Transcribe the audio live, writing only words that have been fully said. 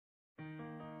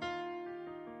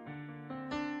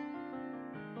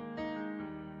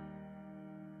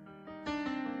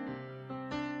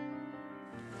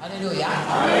Haleluya.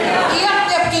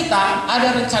 Tiap-tiap kita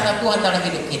ada rencana Tuhan dalam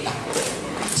hidup kita,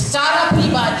 secara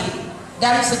pribadi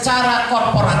dan secara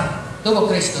korporat tubuh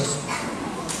Kristus.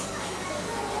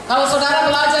 Kalau saudara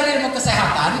belajar ilmu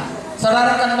kesehatan,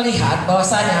 saudara akan melihat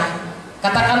bahwasanya,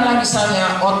 katakanlah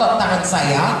misalnya otot tangan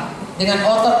saya dengan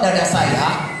otot dada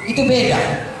saya itu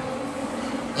beda.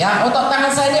 Ya, otot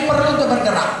tangan saya ini perlu untuk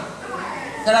bergerak,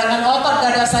 sedangkan otot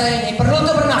dada saya ini perlu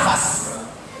untuk bernafas.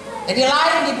 Jadi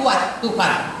lain dibuat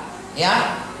Tuhan.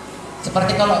 Ya,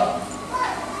 seperti kalau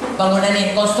bangunan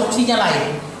ini konstruksinya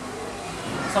lain.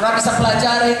 Saudara bisa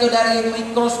pelajari itu dari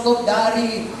mikroskop,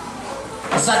 dari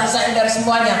zat-zat, dari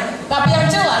semuanya. Tapi yang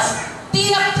jelas,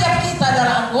 tiap-tiap kita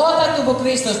adalah anggota tubuh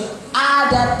Kristus.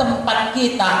 Ada tempat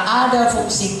kita, ada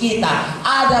fungsi kita,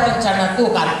 ada rencana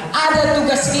Tuhan, ada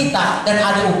tugas kita, dan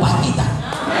ada upah kita.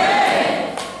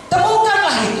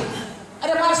 Temukanlah itu.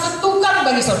 Ada maksud Tuhan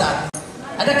bagi saudara,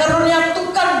 ada karunia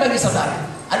Tuhan bagi saudara,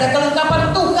 ada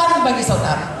kelengkapan Tuhan bagi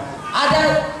saudara, ada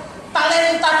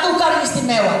talenta Tuhan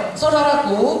istimewa.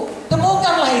 Saudaraku,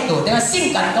 temukanlah itu dengan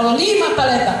singkat. Kalau 5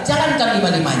 talenta, jalankan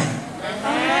 5-5-nya.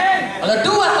 Kalau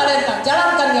 2 talenta,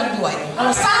 jalankan yang 2 itu.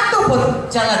 Kalau 1 pun,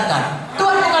 jalankan.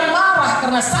 Tuhan bukan marah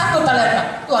karena 1 talenta.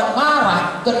 Tuhan marah,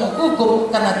 Tuhan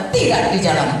menghukum karena tidak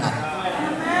dijalankan.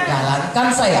 Jalankan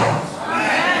sayang.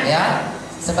 Ya,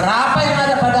 seberapa yang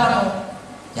ada padamu,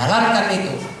 jalankan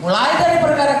itu. Mulai dari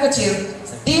perkara kecil,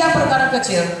 setiap perkara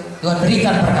kecil Tuhan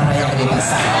berikan perkara yang lebih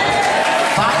besar.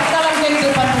 Baik dalam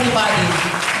kehidupan pribadi,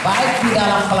 baik di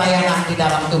dalam pelayanan di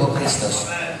dalam tubuh Kristus.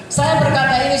 Saya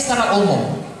berkata ini secara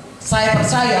umum. Saya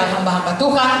percaya hamba-hamba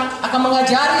Tuhan akan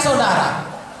mengajari saudara,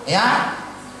 ya,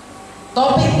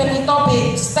 topik demi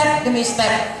topik, step demi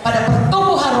step pada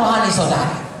pertumbuhan rohani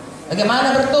saudara.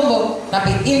 Bagaimana bertumbuh?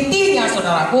 Tapi intinya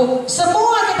saudaraku,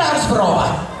 semua kita harus berubah.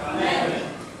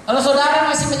 Kalau saudara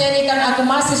masih menyanyikan aku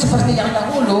masih seperti yang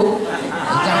dahulu,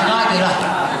 jangan lagi lah.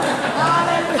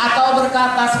 Atau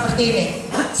berkata seperti ini,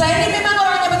 saya ini memang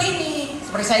orangnya begini,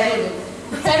 seperti saya dulu.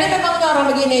 Saya ini memang orang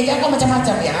begini, jangan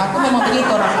macam-macam ya. Aku memang begitu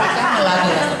orang. Jangan lagi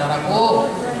lah saudaraku.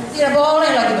 Tidak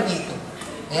boleh lagi begitu.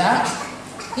 Ya,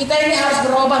 kita ini harus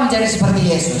berubah menjadi seperti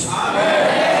Yesus.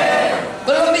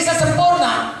 Belum bisa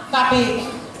sempurna, tapi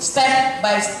step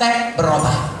by step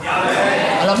berubah.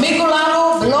 Kalau minggu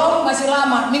lalu belum, masih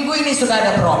lama. Minggu ini sudah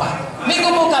ada berubah. Minggu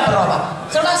muka berubah.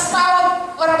 Setelah setahun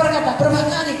orang berkata, berapa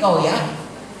kali kau ya?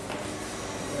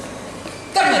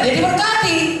 Karena dia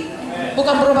diberkati.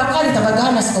 Bukan berubah kali tambah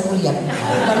ganas kau lihat.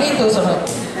 Bukan itu saudara.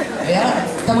 Ya,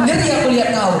 tambah ngeri aku lihat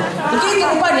kau. Begitu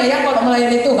rupanya ya kalau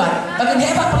melayani Tuhan. Makin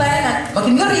hebat pelayanan,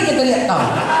 makin ngeri kita lihat kau.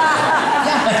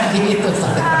 Ya, begitu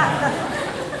saudara.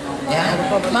 Ya,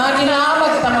 makin lama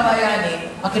kita melayani,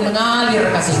 makin mengalir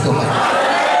kasih Tuhan.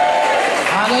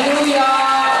 Haleluya.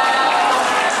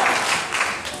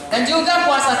 Dan juga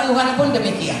kuasa Tuhan pun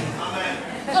demikian.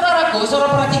 Saudaraku,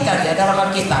 saudara perhatikan ya dalam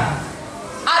Alkitab.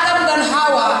 Adam dan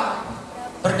Hawa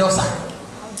berdosa.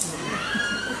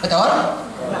 Betul?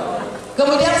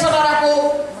 Kemudian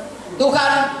saudaraku,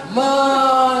 Tuhan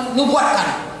menubuatkan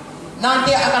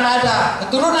nanti akan ada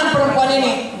keturunan perempuan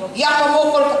ini yang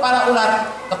memukul kepala ular,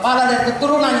 kepala dari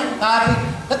keturunannya, tapi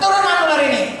keturunan ular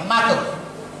ini mematuk.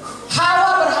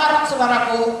 Hawa berharap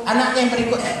saudaraku, anaknya yang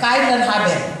berikutnya Kain dan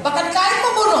Habel. Bahkan Kain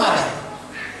membunuh Habel.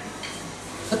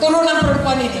 Keturunan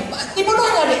perempuan ini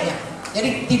dibunuhnya adiknya. Jadi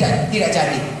tidak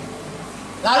jadi.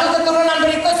 Lalu keturunan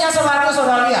berikutnya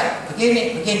saudara lihat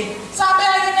begini. Sampai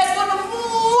akhirnya Tuhan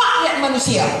muak lihat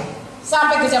manusia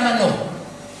sampai ke zaman Nuh.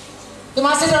 Itu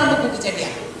masih dalam buku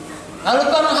Kejadian. Lalu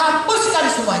Tuhan menghapuskan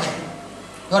semuanya.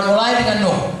 Tuhan mulai dengan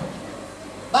Nuh.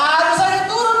 Baru saja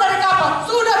turun dari kapal,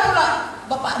 sudah pula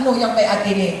bapak Nuh yang baik hati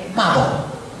ini mabuk.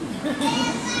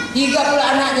 3 pula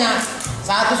anaknya,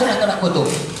 1 sudah kena kutuk.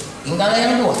 Tinggal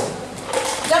yang 2.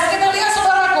 Dan kita lihat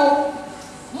saudaraku,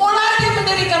 mulai dia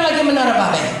mendirikan lagi menara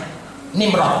Babel,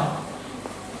 Nimrod.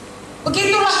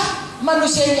 Begitulah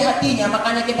manusia ini hatinya,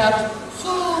 makanya kita harus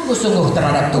sungguh-sungguh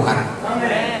terhadap Tuhan.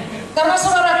 Karena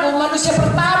saudaraku, manusia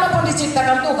pertama pun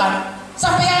diciptakan Tuhan,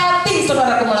 sampai hati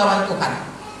saudaraku melawan Tuhan.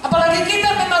 Apalagi kita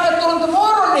memang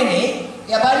turun-temurun ini,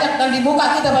 ya banyak, dan di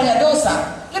muka kita banyak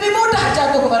dosa. Lebih mudah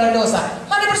jatuh kepada dosa.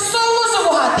 Mari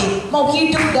bersungguh-sungguh hati mau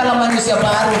hidup dalam manusia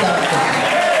baru dalam Tuhan.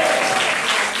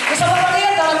 Saudara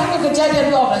lihat dalam buku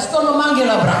Kejadian 12, Tuhan memanggil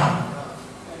Abraham.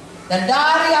 Dan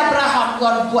dari Abraham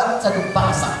Tuhan buat satu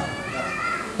bangsa.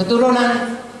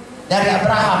 Keturunan dari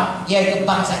Abraham yaitu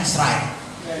bangsa Israel.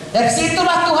 Dari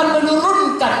situlah Tuhan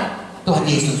menurunkan Tuhan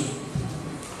Yesus.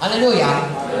 Haleluya.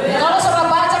 Kalau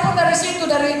saudara baca pun dari situ,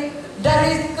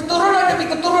 dari keturunan demi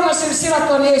keturunan silsilah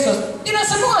Tuhan Yesus, tidak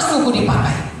semua suku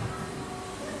dipakai.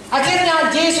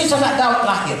 Akhirnya Yesus anak Daud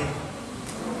lahir.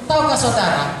 Tahukah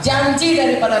saudara, janji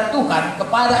daripada Tuhan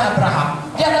kepada Abraham,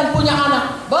 dia akan punya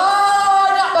anak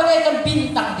banyak bagaikan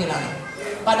bintang di langit.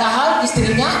 Padahal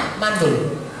istrinya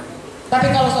mandul. Tapi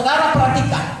kalau saudara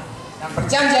perhatikan dalam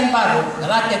perjanjian baru,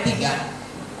 Galatia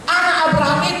 3, anak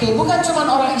Abraham itu bukan cuma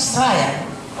orang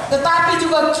Israel, tetapi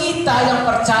juga kita yang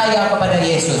percaya kepada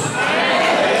Yesus.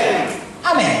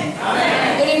 Amin.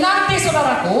 Jadi nanti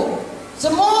saudaraku,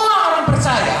 semua orang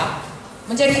percaya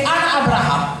menjadi anak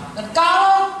Abraham. Dan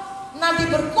kalau nanti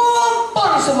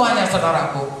berkumpul semuanya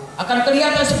saudaraku, akan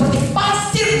kelihatan seperti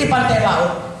pasir di pantai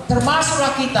laut.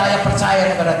 Termasuklah kita yang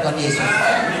percaya kepada Tuhan Yesus.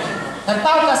 Dan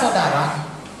tahukah saudara,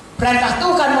 perintah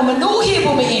Tuhan memenuhi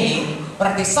bumi ini,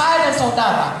 berarti saya dan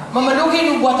saudara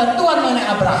memenuhi nubuatan Tuhan mengenai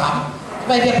Abraham,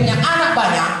 supaya dia punya anak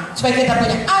banyak, supaya kita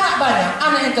punya anak banyak,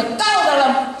 anak yang kekal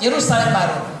dalam Yerusalem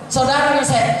baru. Saudara dan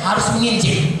saya harus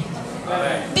menginjil.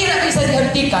 Tidak bisa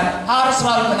dihentikan, harus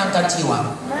selalu menangkan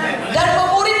jiwa dan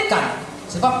memuridkan.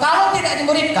 Sebab kalau tidak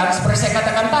dimuridkan, seperti saya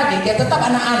katakan tadi, dia tetap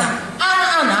anak-anak.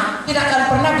 Anak-anak tidak akan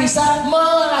pernah bisa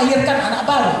melahirkan anak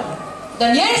baru.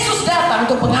 Dan Yesus datang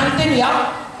untuk pengantin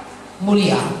yang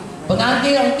mulia,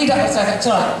 pengantin yang tidak bercacat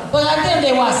celah, pengantin yang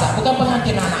dewasa, bukan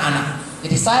pengantin anak-anak.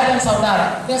 Jadi saya dan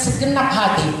saudara dengan segenap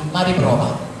hati, mari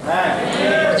berubah.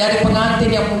 Jadi pengantin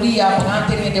yang mulia,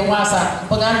 pengantin yang dewasa,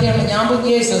 pengantin yang menyambut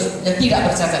Yesus dan tidak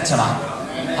bercacat celah.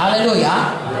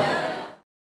 Haleluya.